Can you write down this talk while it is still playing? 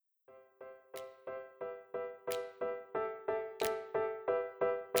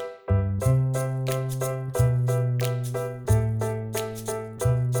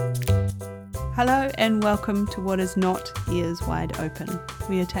Hello and welcome to What Is Not Ears Wide Open.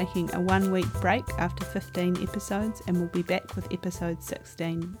 We are taking a 1-week break after 15 episodes and we'll be back with episode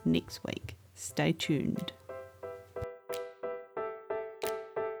 16 next week. Stay tuned.